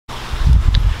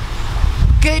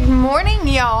Good morning,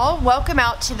 y'all. Welcome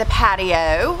out to the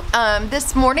patio.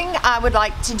 This morning I would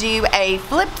like to do a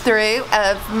flip through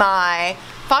of my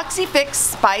Foxy Fix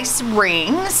Spice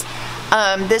rings.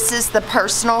 This is the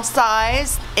personal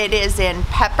size. It is in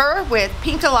pepper with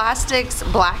pink elastics,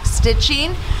 black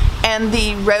stitching, and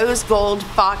the rose gold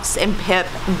fox and pip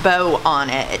bow on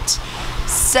it.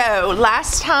 So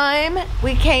last time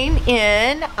we came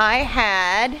in, I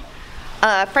had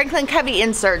Franklin Covey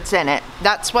inserts in it.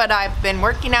 That's what I've been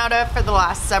working out of for the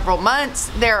last several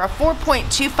months. They're a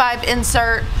 4.25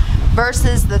 insert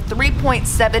versus the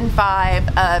 3.75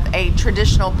 of a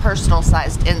traditional personal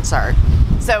sized insert.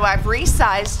 So I've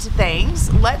resized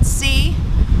things. Let's see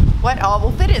what all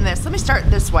will fit in this. Let me start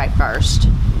this way first.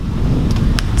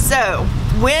 So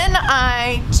when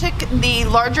I took the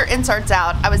larger inserts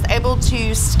out, I was able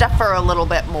to stuff her a little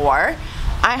bit more.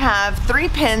 I have 3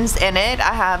 pins in it.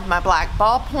 I have my black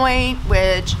ballpoint,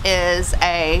 which is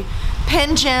a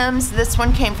Pen Gems. This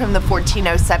one came from the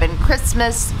 1407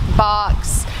 Christmas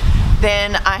box.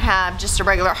 Then I have just a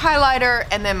regular highlighter,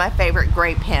 and then my favorite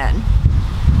gray pen.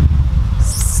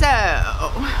 So,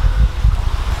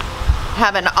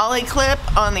 have an ollie clip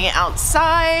on the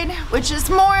outside, which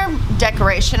is more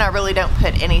decoration. I really don't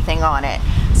put anything on it.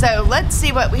 So let's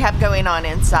see what we have going on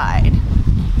inside.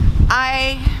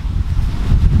 I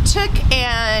took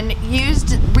and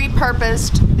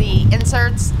repurposed the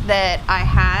inserts that I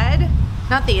had.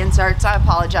 Not the inserts, I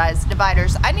apologize,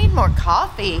 dividers. I need more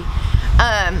coffee.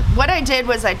 What I did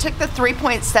was I took the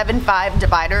 3.75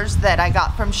 dividers that I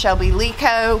got from Shelby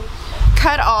Lico,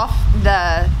 cut off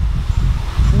the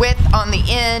width on the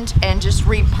end, and just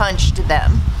repunched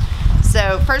them.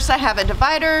 So first I have a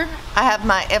divider. I have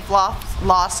my if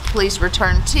lost please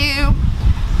return to,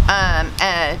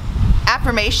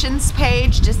 affirmations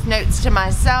page, just notes to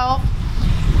myself.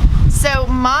 So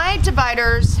my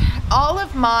dividers, all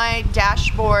of my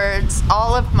dashboards,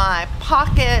 all of my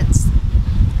pockets,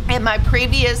 and my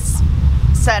previous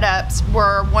setups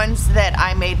were ones that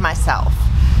I made myself.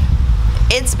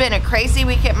 It's been a crazy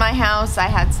week at my house. I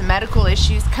had some medical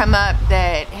issues come up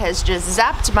that has just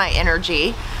zapped my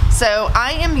energy. So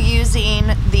I am using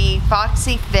the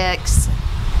Foxy Fix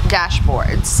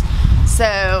dashboards.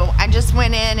 So I just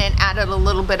went in and added a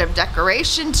little bit of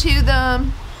decoration to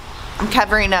them. I'm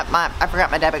covering up I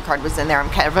forgot my debit card was in there. I'm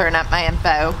covering up my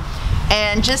info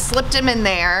and just slipped them in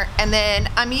there. And then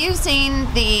I'm using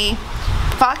the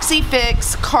Foxy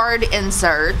Fix card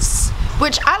inserts,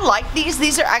 which I like these.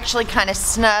 These are actually kind of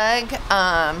snug.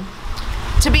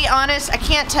 To be honest, I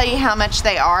can't tell you how much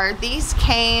they are. These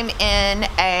came in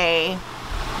a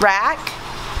rack.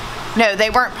 No, they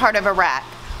weren't part of a rack.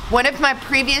 One of my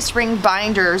previous ring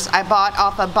binders I bought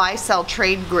off a buy-sell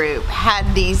trade group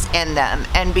had these in them,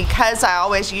 and because I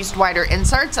always used wider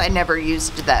inserts, I never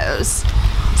used those.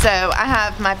 So I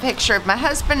have my picture of my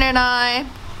husband and I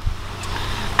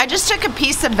just took a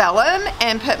piece of vellum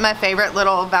and put my favorite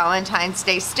little Valentine's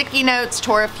Day sticky notes,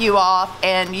 tore a few off,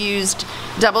 and used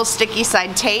double sticky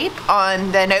side tape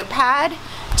on the notepad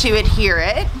to adhere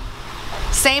it.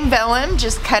 Same vellum,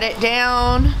 just cut it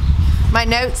down. My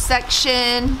notes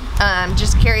section,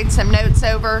 just carried some notes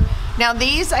over. Now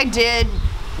these I did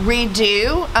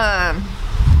redo.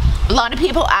 A lot of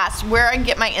people ask where I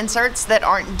get my inserts that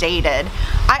aren't dated.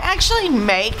 I actually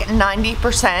make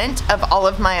 90% of all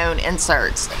of my own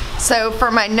inserts. So for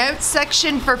my notes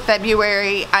section for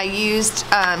February, I used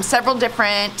several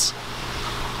different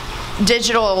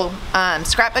digital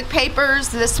scrapbook papers.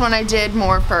 This one I did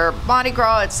more for Mardi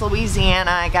Gras. It's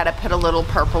Louisiana. I gotta put a little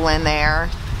purple in there.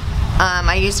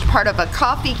 I used part of a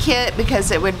coffee kit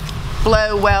because it would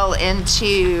flow well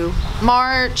into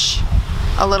March.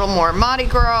 A little more Mardi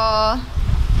Gras.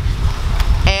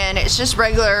 And it's just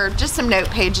regular, just some note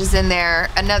pages in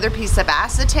there. Another piece of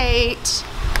acetate.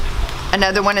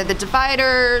 Another one of the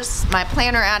dividers. My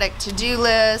Planner Addict to-do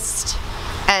list.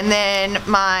 And then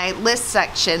my list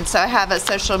section. So I have a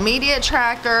social media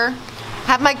tracker.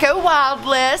 Have my Go Wild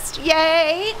list,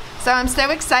 yay! So I'm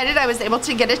so excited I was able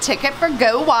to get a ticket for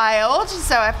Go Wild.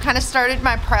 So I've kind of started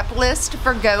my prep list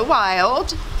for Go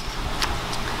Wild.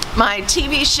 My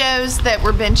TV shows that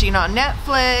we're binging on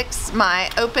Netflix, my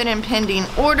open and pending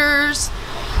orders,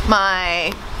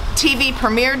 my TV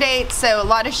premiere dates. So a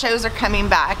lot of shows are coming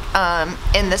back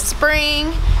in the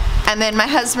spring. And then my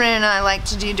husband and I like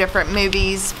to do different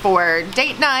movies for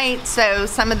date night. So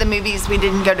some of the movies we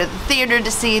didn't go to the theater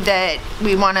to see that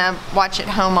we want to watch at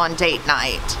home on date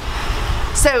night.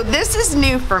 So this is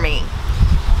new for me.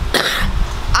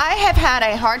 I have had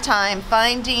a hard time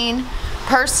finding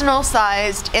personal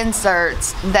sized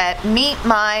inserts that meet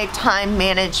my time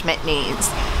management needs.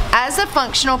 As a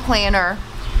functional planner,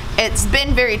 It's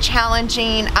been very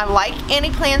challenging. I like Annie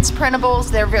Plans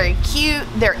printables. They're very cute,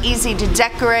 they're easy to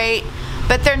decorate,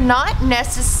 but they're not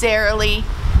necessarily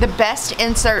the best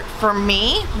insert for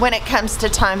me when it comes to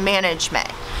time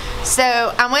management.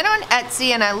 So I went on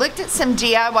Etsy and I looked at some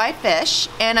DIY fish,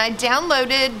 and I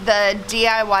downloaded the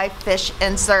DIY fish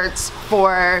inserts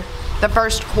for the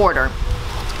first quarter.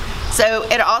 So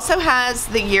it also has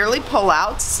the yearly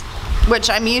pullouts, which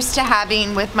I'm used to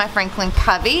having with my Franklin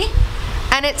Covey,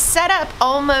 and it's set up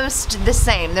almost the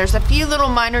same. There's a few little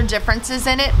minor differences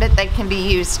in it, but they can be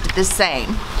used the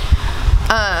same.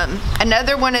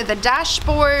 Another one of the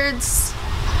dashboards,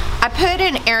 I put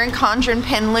an Erin Condren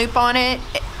pin loop on it.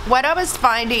 What I was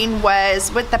finding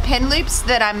was with the pin loops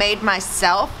that I made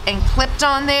myself and clipped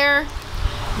on there,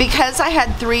 because I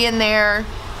had 3 in there,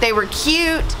 they were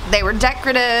cute, they were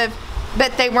decorative,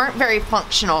 but they weren't very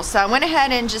functional. So I went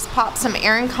ahead and just popped some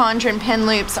Erin Condren pin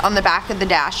loops on the back of the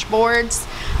dashboards.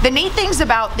 The neat things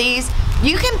about these,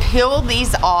 you can peel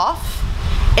these off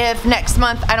if next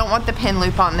month I don't want the pin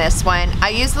loop on this one. I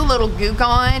use a little Goo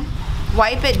Gone,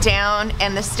 wipe it down,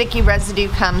 and the sticky residue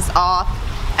comes off.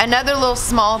 Another little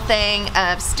small thing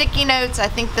of sticky notes. I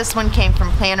think this one came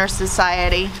from Planner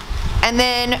Society. And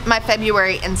then my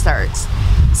February inserts.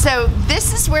 So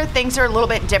this is where things are a little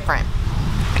bit different.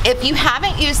 If you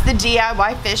haven't used the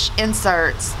DIY fish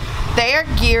inserts, they are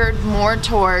geared more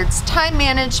towards time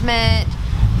management,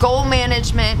 goal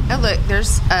management. Oh look,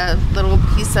 there's a little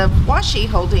piece of washi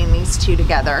holding these two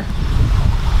together.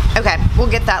 Okay, we'll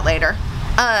get that later.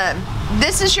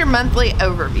 This is your monthly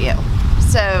overview.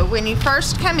 So when you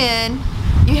first come in,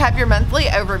 you have your monthly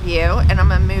overview, and I'm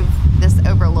gonna move this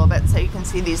over a little bit so you can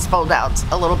see these fold outs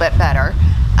a little bit better.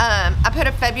 I put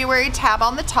a February tab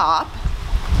on the top,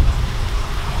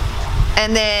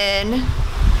 and then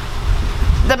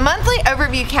the monthly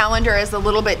overview calendar is a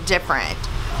little bit different.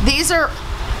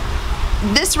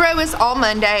 This row is all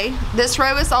Monday, this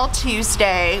row is all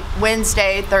Tuesday,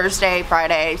 Wednesday, Thursday,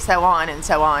 Friday, so on and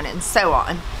so on and so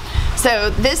on. So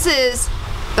this is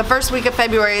the first week of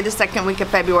February, the second week of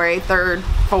February, third,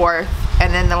 fourth,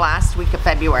 and then the last week of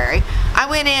February. I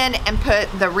went in and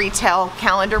put the retail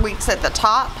calendar weeks at the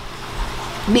top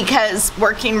because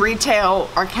working retail,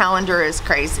 our calendar is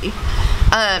crazy.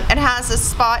 It has a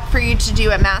spot for you to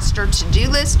do a master to-do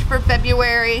list for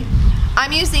February.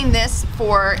 I'm using this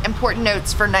for important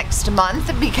notes for next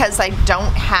month because I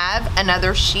don't have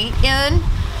another sheet in.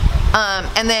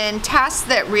 And then tasks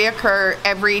that reoccur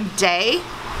every day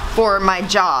for my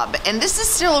job. And this is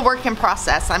still a work in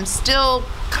process. I'm still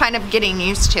kind of getting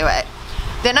used to it.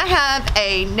 Then I have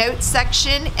a notes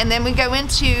section, and then we go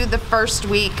into the first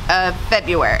week of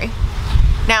February.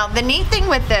 Now the neat thing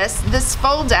with this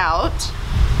fold out,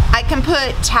 I can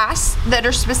put tasks that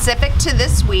are specific to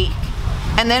this week,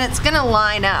 and then it's gonna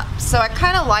line up. So I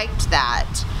kind of liked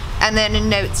that. And then a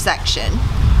notes section.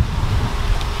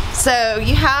 So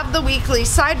you have the weekly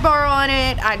sidebar on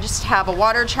it. I just have a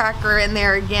water tracker in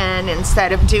there again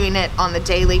instead of doing it on the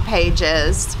daily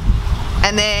pages.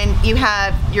 And then you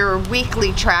have your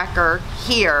weekly tracker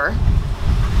here.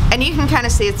 And you can kind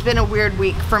of see it's been a weird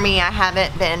week for me. I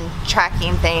haven't been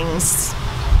tracking things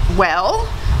well,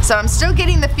 so I'm still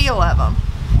getting the feel of them.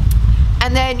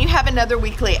 And then you have another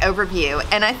weekly overview.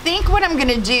 And I think what I'm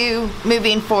gonna do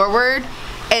moving forward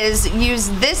is use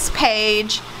this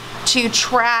page to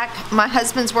track my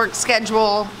husband's work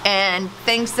schedule and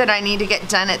things that I need to get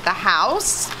done at the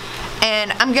house.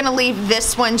 And I'm gonna leave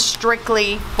this one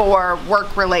strictly for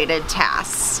work-related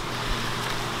tasks.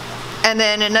 And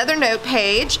then another note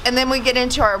page, and then we get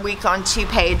into our week on 2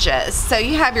 pages. So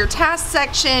you have your task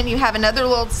section, you have another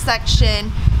little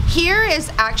section. Here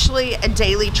is actually a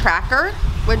daily tracker,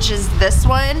 which is this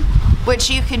one, which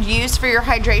you could use for your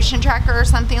hydration tracker or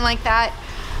something like that.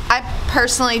 I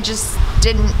personally just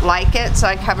didn't like it, so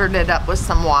I covered it up with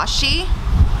some washi.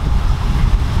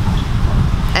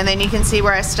 And then you can see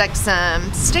where I stuck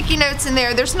some sticky notes in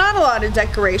there. There's not a lot of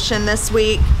decoration this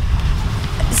week.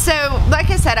 So, like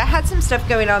I said, I had some stuff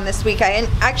going on this week. I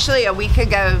actually, a week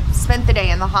ago, spent the day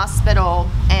in the hospital,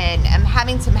 and I'm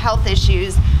having some health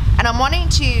issues, and I'm wanting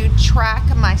to track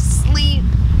my sleep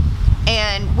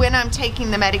and when I'm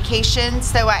taking the medication.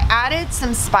 So I added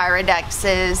some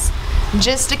Spirodexes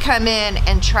just to come in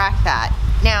and track that.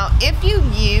 Now, if you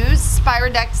use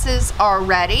Spirodexes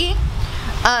already,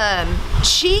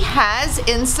 she has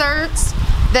inserts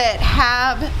that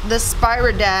have the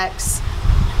Spirodex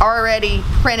already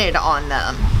printed on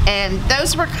them, and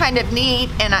those were kind of neat,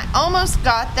 and I almost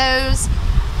got those,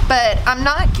 but I'm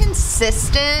not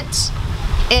consistent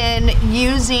in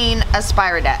using a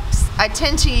Spirodex. I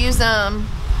tend to use them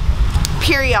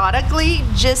periodically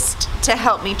just to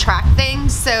help me track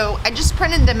things. So I just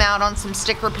printed them out on some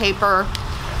sticker paper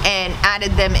and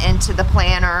added them into the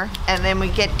planner. And then we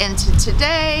get into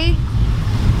today,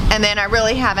 and then I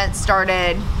really haven't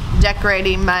started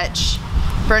decorating much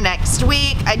for next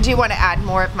week. I do want to add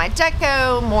more of my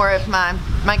deco, more of my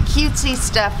cutesy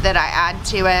stuff that I add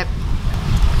to it.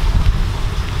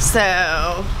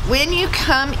 So when you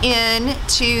come in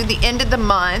to the end of the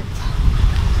month,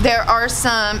 there are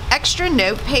some extra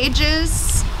note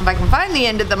pages. If I can find the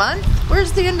end of the month.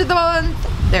 Where's the end of the month?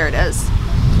 There it is.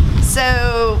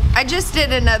 So I just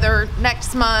did another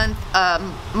next month,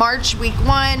 March week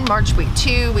 1, March week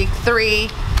 2, week 3.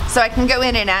 So I can go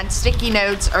in and add sticky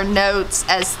notes or notes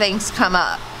as things come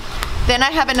up. Then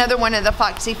I have another one of the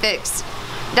Foxy Fix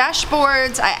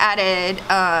dashboards. I added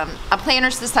a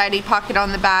Planner Society pocket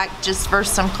on the back just for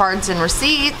some cards and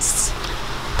receipts.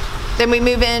 Then we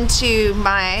move into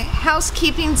my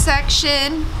housekeeping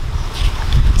section.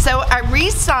 So I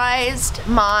resized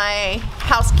my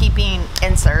housekeeping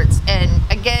inserts, and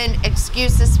again,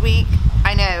 excuse this week,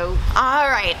 I know. All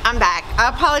right, I'm back. I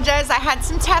apologize, I had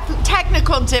some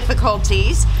technical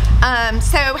difficulties.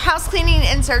 So house cleaning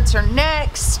inserts are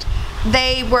next.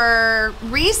 They were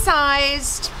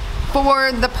resized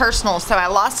for the personal, so I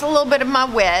lost a little bit of my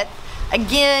width.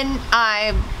 Again,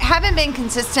 I haven't been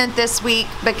consistent this week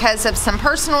because of some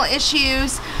personal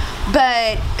issues,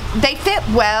 but they fit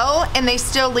well and they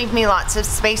still leave me lots of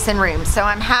space and room, so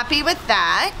I'm happy with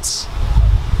that.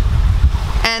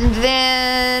 And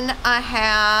then I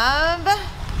have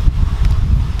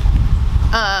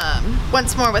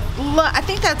Once More with Love. I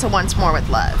think that's a Once More with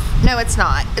Love. No, it's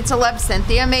not. It's a Love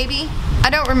Cynthia, maybe. I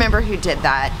don't remember who did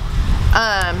that.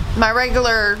 My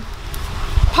regular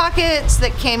pockets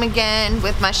that came again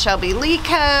with my Shelby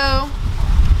Lico.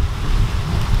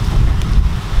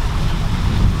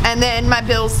 And then my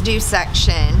bills due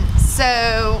section. So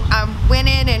I went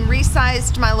in and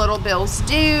resized my little bills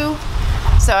due,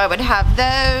 so I would have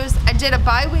those. I did a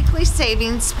bi-weekly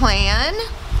savings plan.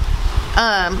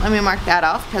 Let me mark that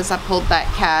off because I pulled back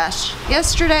cash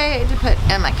yesterday to put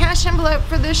in my cash envelope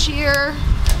for this year.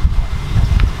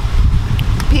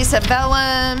 Piece of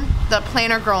vellum, the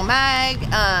Planner Girl mag,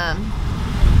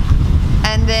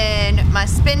 and then my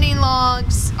spending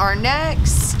logs are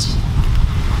next.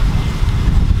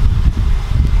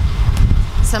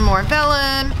 Some more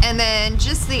vellum, and then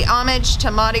just the homage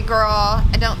to Mardi Gras.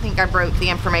 I don't think I wrote the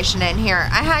information in here.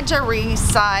 I had to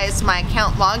resize my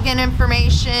account login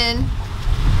information.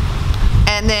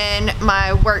 And then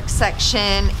my work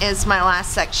section is my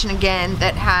last section again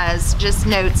that has just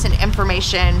notes and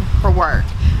information for work.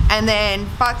 And then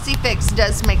Foxy Fix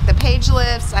does make the page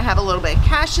lifts. I have a little bit of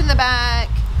cash in the back.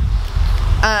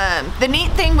 The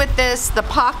neat thing with this, the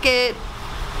pocket,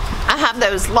 I have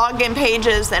those login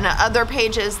pages and other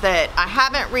pages that I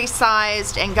haven't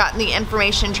resized and gotten the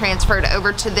information transferred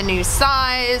over to the new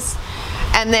size.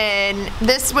 And then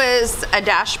this was a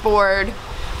dashboard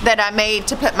that I made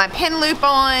to put my pin loop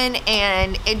on,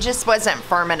 and it just wasn't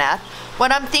firm enough.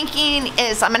 What I'm thinking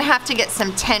is I'm gonna have to get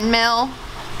some 10 mil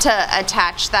to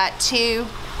attach that to,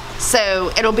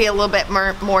 so it'll be a little bit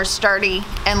more sturdy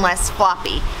and less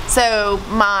floppy. So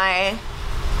my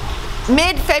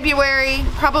mid-February,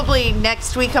 probably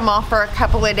next week, I'm off for a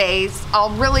couple of days.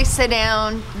 I'll really sit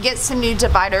down, get some new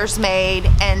dividers made,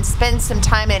 and spend some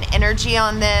time and energy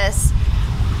on this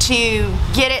to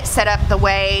get it set up the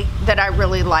way that I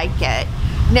really like it.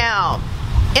 Now,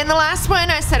 in the last one,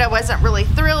 I said I wasn't really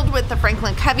thrilled with the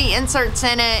Franklin Covey inserts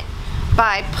in it.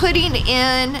 By putting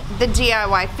in the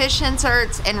DIY fish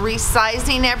inserts and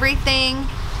resizing everything,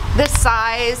 the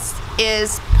size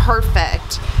is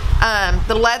perfect.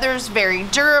 The leather's very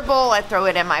durable. I throw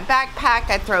it in my backpack,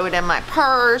 I throw it in my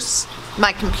purse,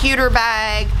 my computer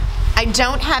bag. I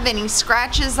don't have any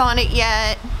scratches on it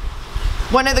yet.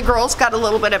 One of the girls got a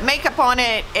little bit of makeup on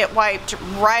it. It wiped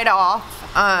right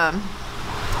off.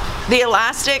 The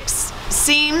elastics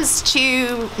seems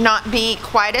to not be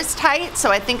quite as tight,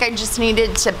 so I think I just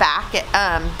needed to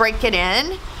break it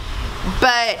in.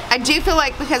 But I do feel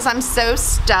like because I'm so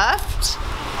stuffed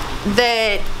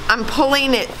that I'm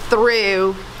pulling it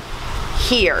through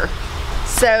here.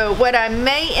 So what I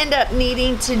may end up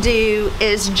needing to do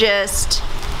is just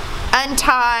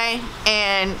untie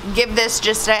and give this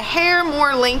just a hair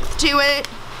more length to it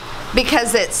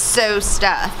because it's so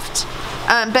stuffed.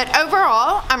 But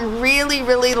overall, I'm really,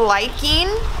 really liking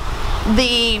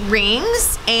the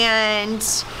rings, and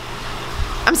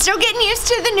I'm still getting used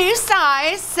to the new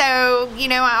size. So, you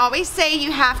know, I always say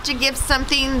you have to give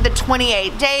something the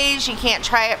 28 days. You can't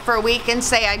try it for a week and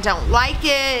say I don't like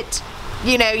it.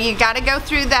 you know, you got to go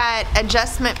through that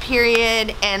adjustment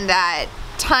period and that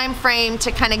time frame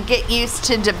to kind of get used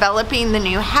to developing the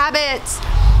new habits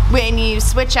when you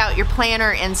switch out your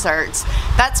planner inserts.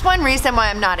 That's one reason why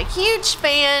I'm not a huge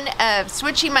fan of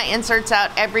switching my inserts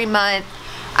out every month.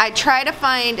 I try to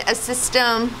find a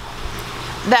system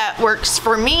that works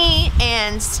for me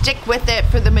and stick with it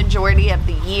for the majority of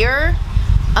the year.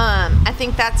 I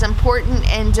think that's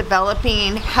important in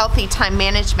developing healthy time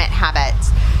management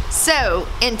habits. So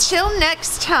until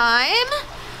next time,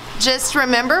 just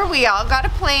remember, we all got a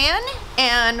plan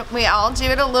and we all do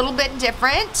it a little bit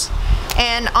different.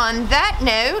 And on that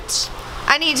note,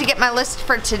 I need to get my list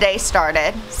for today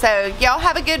started. So y'all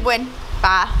have a good one.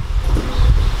 Bye.